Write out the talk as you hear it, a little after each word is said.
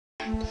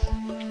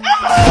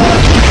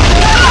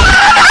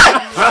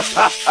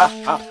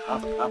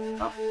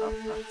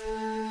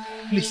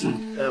Listen,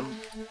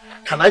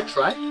 can I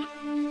try?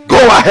 Go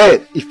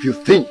ahead if you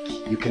think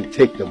you can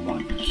take the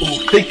money.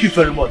 Oh, thank you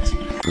very much.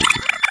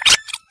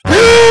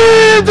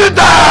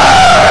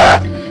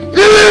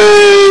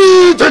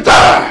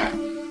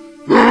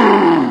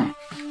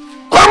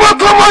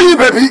 Come on, you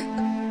baby.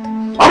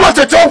 I'm at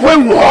the top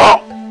when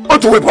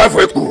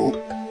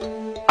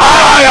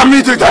I am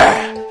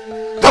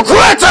the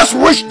greatest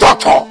witch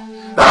doctor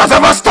that has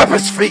ever stepped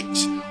his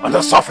feet on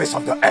the surface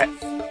of the earth.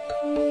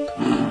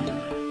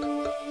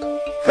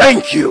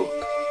 Thank you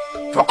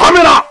for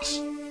coming out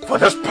for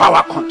this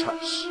power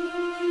contest.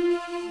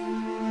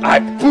 I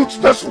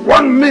put this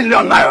 1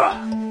 million naira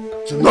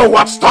to know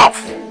what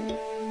stuff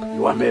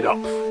you are made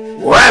of.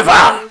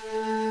 Whoever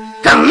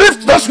can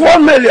lift this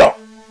 1 million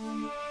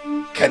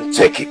can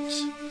take it.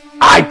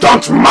 I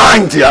don't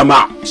mind the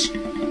amount,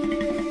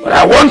 but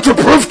I want to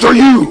prove to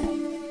you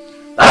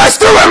that I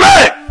still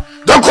remain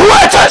the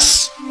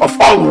greatest of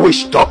all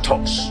witch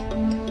doctors.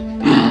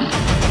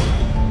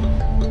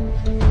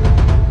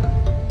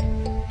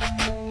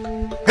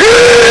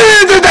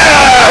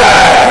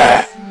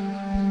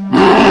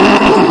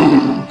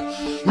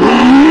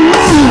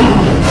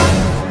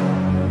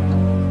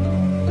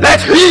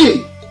 Let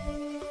he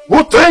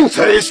who thinks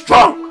he is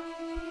strong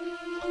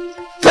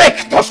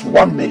take this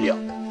 1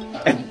 million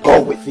and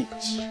go with it.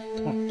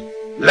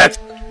 Let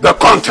the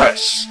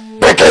contest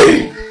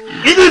begin.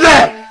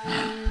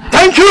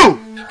 Thank you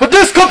for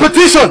this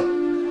competition.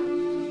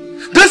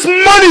 This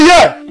money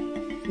here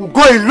will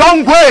go a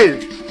long way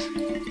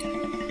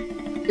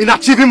in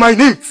achieving my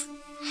needs.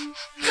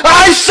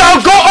 I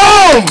shall go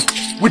home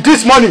with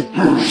this money.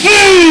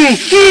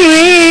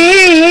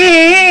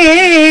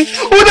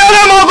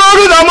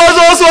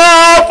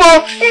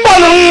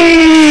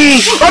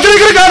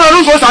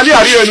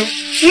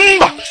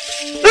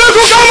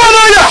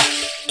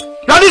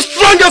 Now the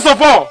strongest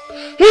of all.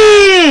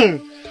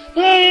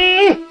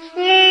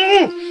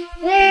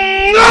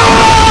 No!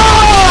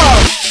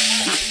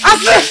 I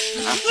said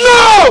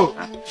no!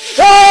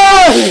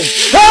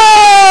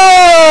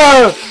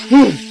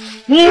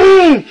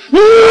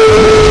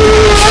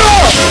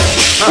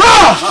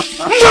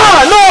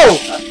 No!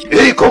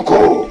 Hey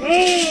Coco,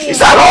 is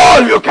that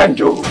all you can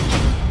do?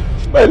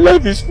 My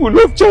life is full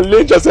of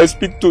challenge as I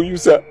speak to you,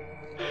 sir.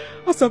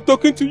 As I'm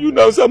talking to you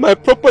now, sir, my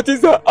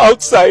properties are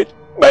outside.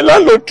 My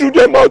landlord threw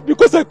them out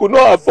because I could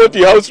not afford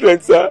the house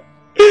rent, sir.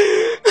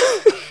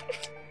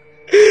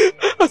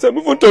 As I'm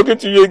even talking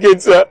to you again,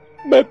 sir,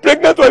 my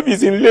pregnant wife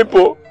is in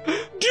labor,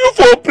 due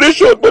for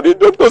operation, but the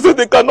doctor said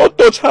they cannot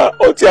touch her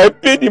until I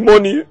pay the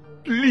money.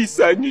 Please,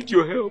 I need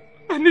your help.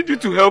 I need you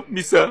to help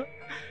me, sir.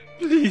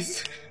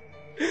 Please.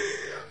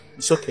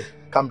 It's okay.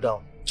 Calm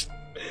down.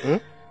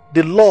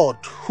 The Lord,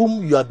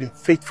 whom you have been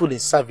faithful in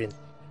serving,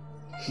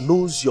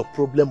 knows your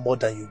problem more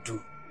than you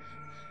do.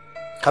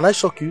 Can I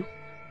shock you?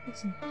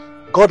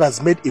 God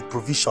has made a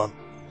provision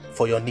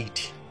for your need.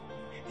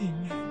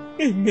 Amen.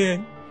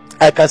 Amen.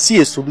 I can see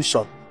a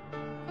solution.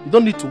 You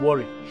don't need to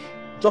worry.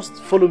 Just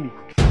follow me.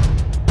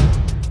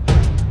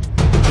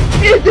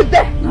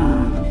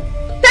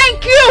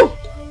 Thank you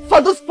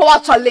for this power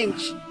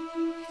challenge.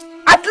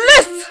 At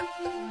least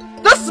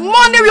this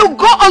money will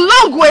go a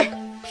long way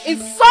in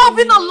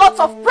solving a lot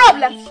of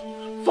problems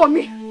for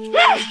me.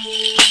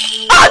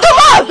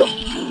 Adumado!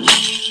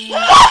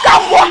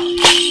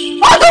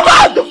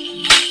 Adumado!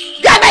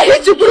 Gana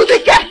hiti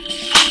brudike!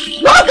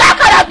 Loga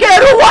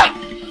karakeruwa!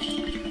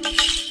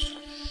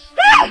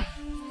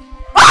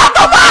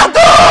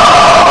 Adumado!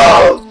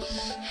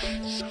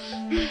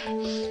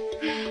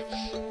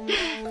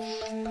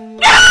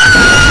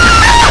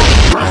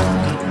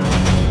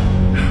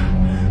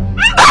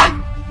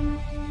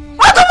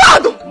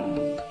 Adumado!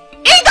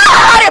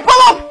 Igare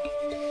polo!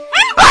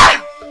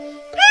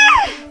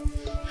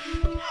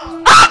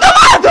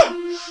 Adumado!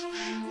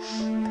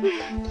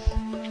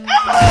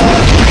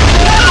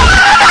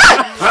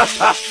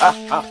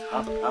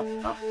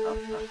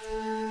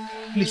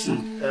 Listen,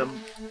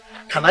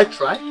 can I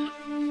try?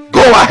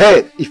 Go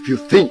ahead if you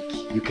think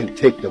you can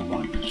take the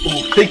money.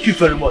 Oh, thank you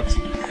very much.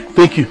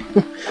 Thank you.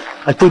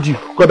 I told you,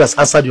 God has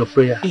answered your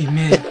prayer.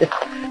 Amen.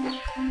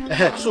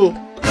 So,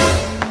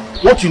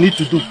 what you need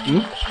to do,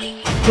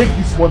 take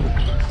this money.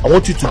 I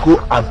want you to go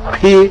and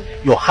pay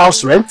your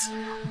house rent,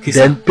 okay,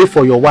 then pay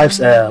for your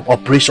wife's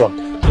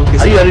operation. Okay,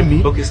 are you hearing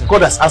me? Okay, sir.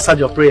 God has answered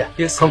your prayer.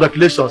 Yes.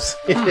 Congratulations.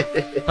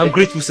 I'm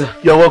grateful, sir.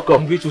 You're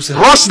welcome. I'm grateful, sir.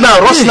 Rush now,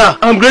 rush now.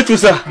 I'm grateful,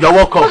 sir. You're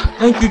welcome.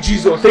 Thank you,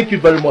 Jesus. Thank you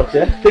very much.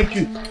 Thank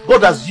you.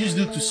 God has used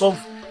you to solve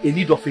a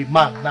need of a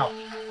man now.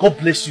 God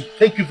bless you.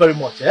 Thank you very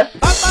much.